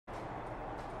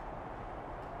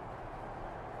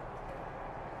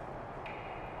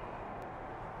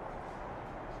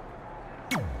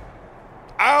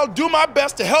I'll do my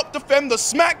best to help defend the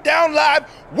SmackDown Live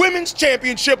Women's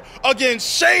Championship against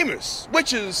Sheamus,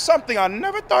 which is something I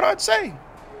never thought I'd say.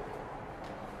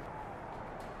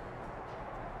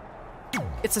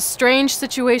 It's a strange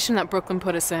situation that Brooklyn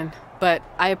put us in, but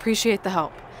I appreciate the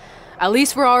help. At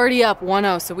least we're already up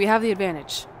 1-0, so we have the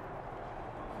advantage.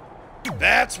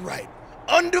 That's right.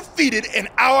 Undefeated in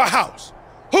our house.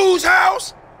 Whose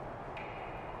house?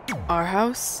 Our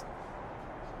house?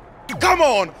 Come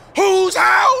on, whose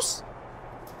house?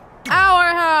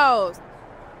 Our house!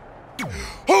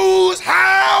 Whose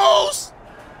house?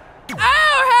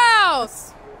 Our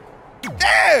house!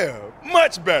 Yeah,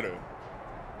 much better.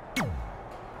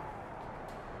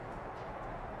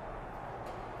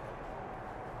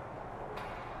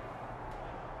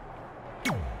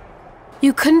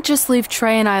 You couldn't just leave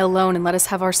Trey and I alone and let us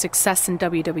have our success in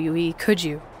WWE, could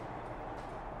you?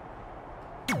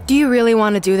 Do you really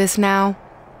want to do this now?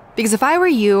 Because if I were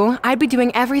you, I'd be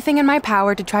doing everything in my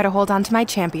power to try to hold on to my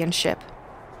championship.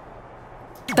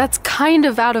 That's kind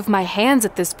of out of my hands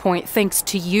at this point, thanks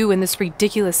to you and this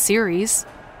ridiculous series.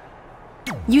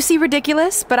 You see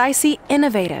ridiculous, but I see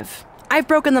innovative. I've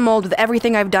broken the mold with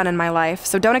everything I've done in my life,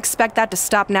 so don't expect that to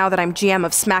stop now that I'm GM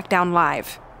of SmackDown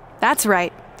Live. That's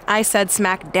right, I said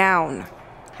SmackDown.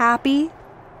 Happy?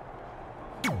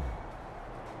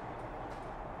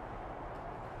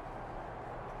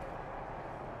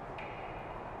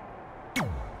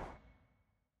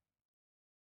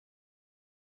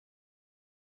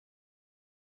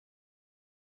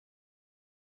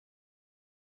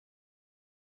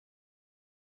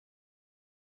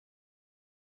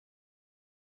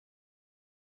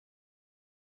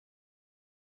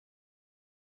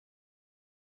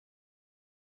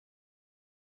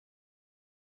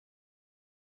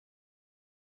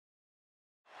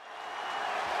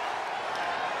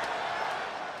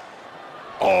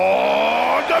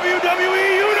 Oh, WWE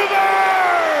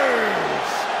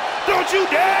Universe! Don't you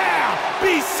dare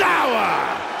be sour!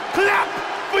 Clap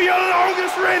for your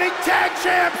longest reigning tag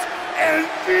champs and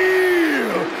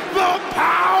feel the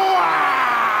power!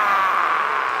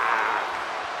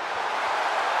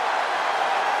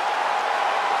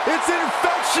 It's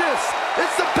infectious!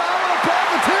 It's the power of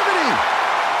positivity!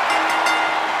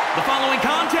 The following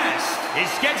contest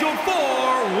is scheduled for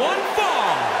one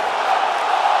fall.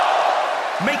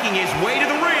 Making his way to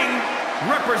the ring,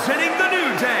 representing the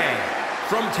New Day,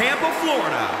 from Tampa,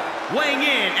 Florida, weighing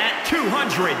in at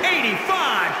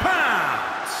 285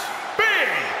 pounds, Big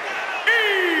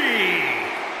E!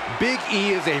 Big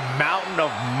E is a mountain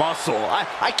of muscle.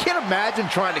 I can't imagine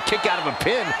trying to kick out of a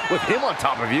pin with him on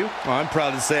top of you. Well, I'm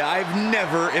proud to say I've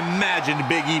never imagined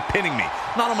Big E pinning me.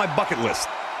 Not on my bucket list.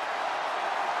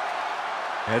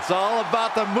 It's all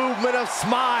about the movement of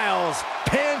smiles,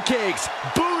 pancakes,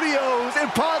 bootios,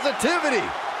 and positivity.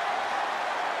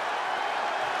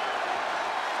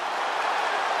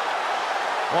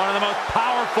 One of the most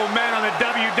powerful men on the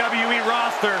WWE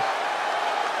roster.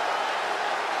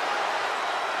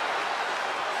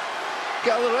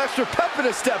 Got a little extra pep in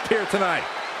his step here tonight.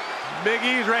 Big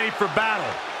E's ready for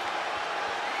battle.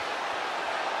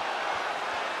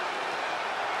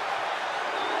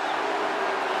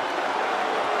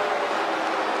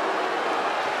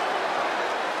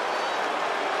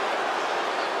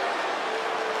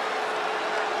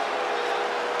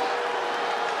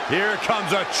 Here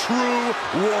comes a true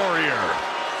warrior.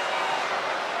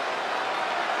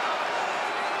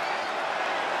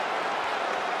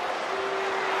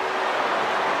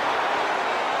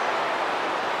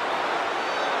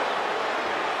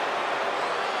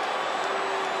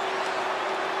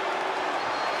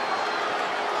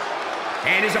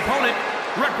 And his opponent,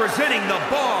 representing the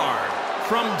Bard,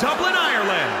 from Dublin,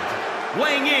 Ireland,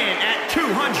 weighing in at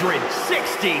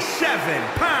 267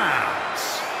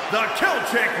 pounds. The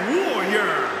Celtic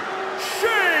Warrior,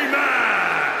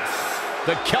 Sheamus!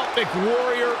 The Celtic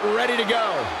Warrior ready to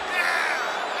go.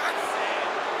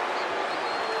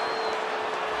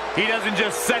 He doesn't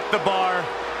just set the bar,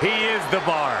 he is the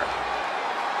bar.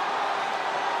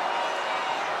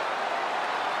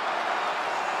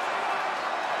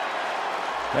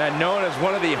 And known as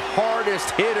one of the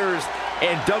hardest hitters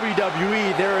in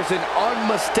WWE, there is an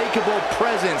unmistakable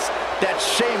presence that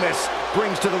Sheamus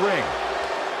brings to the ring.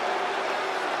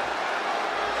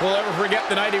 We'll never forget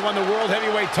the night he won the World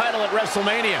Heavyweight title at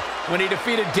WrestleMania when he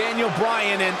defeated Daniel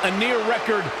Bryan in a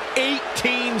near-record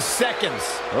 18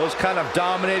 seconds. Those kind of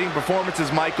dominating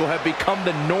performances, Michael, have become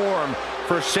the norm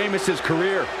for Sheamus's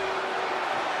career.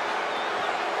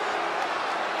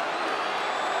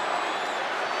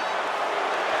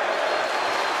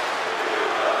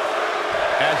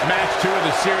 As match 2 of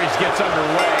the series gets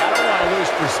underway, I don't want kind of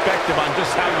lose perspective on just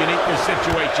how unique this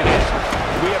situation is.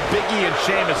 We have Big E and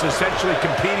Sheamus essentially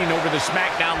competing over the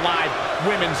SmackDown Live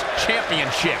Women's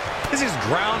Championship. This is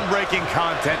groundbreaking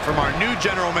content from our new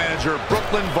general manager,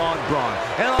 Brooklyn Von Braun.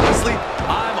 And honestly,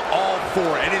 I'm all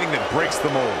for anything that breaks the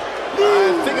mold.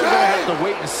 I think I'm going to have to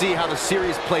wait and see how the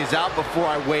series plays out before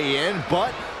I weigh in,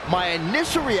 but my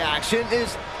initial reaction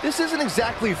is this isn't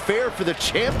exactly fair for the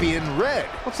champion, Red.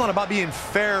 Well, it's not about being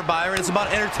fair, Byron. It's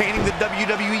about entertaining the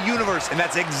WWE Universe, and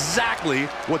that's exactly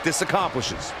what this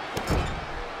accomplishes.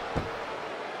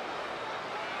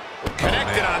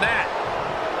 Connected on that.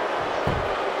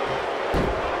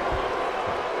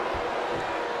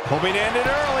 Hoping to end it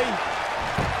early.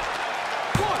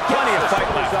 Plenty of fight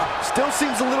left. Still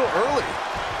seems a little early.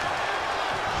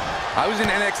 I was in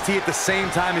NXT at the same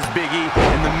time as Big E,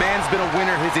 and the man's been a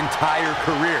winner his entire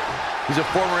career. He's a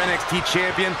former NXT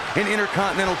champion, an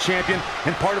Intercontinental champion,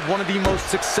 and part of one of the most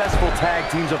successful tag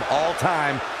teams of all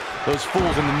time, those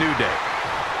fools in the New Day.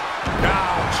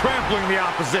 Now trampling the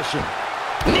opposition.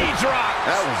 Knee drop.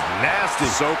 That was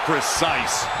nasty. So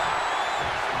precise.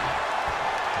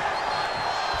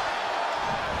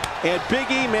 And Big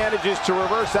E manages to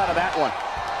reverse out of that one.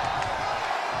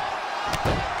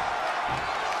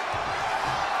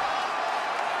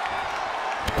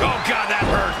 Oh, God, that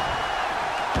hurt.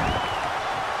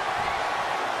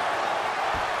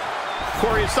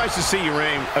 Corey, it's nice to see you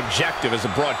remain objective as a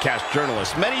broadcast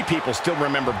journalist. Many people still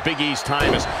remember Big E's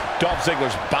time as Dolph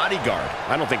Ziggler's bodyguard.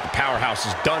 I don't think the powerhouse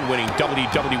is done winning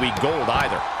WWE Gold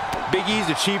either. Big E's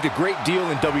achieved a great deal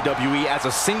in WWE as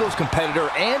a singles competitor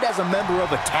and as a member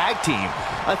of a tag team.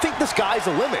 I think the sky's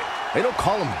the limit. They don't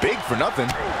call him big for nothing.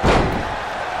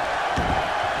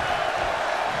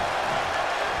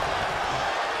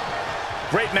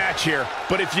 Great match here,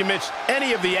 but if you missed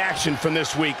any of the action from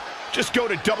this week, just go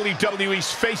to WWE's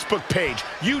Facebook page,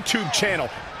 YouTube channel.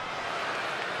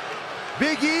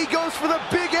 Big E goes for the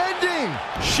big ending.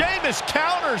 Sheamus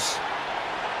counters.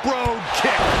 Brogue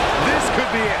kick. This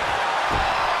could be it.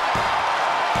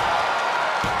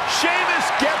 Sheamus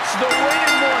gets the win,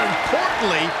 and more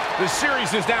importantly, the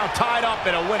series is now tied up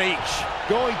in a win each.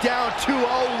 Going down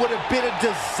 2-0 would have been a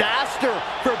disaster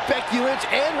for Becky Lynch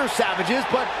and her Savages,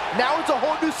 but now it's a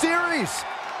whole new series.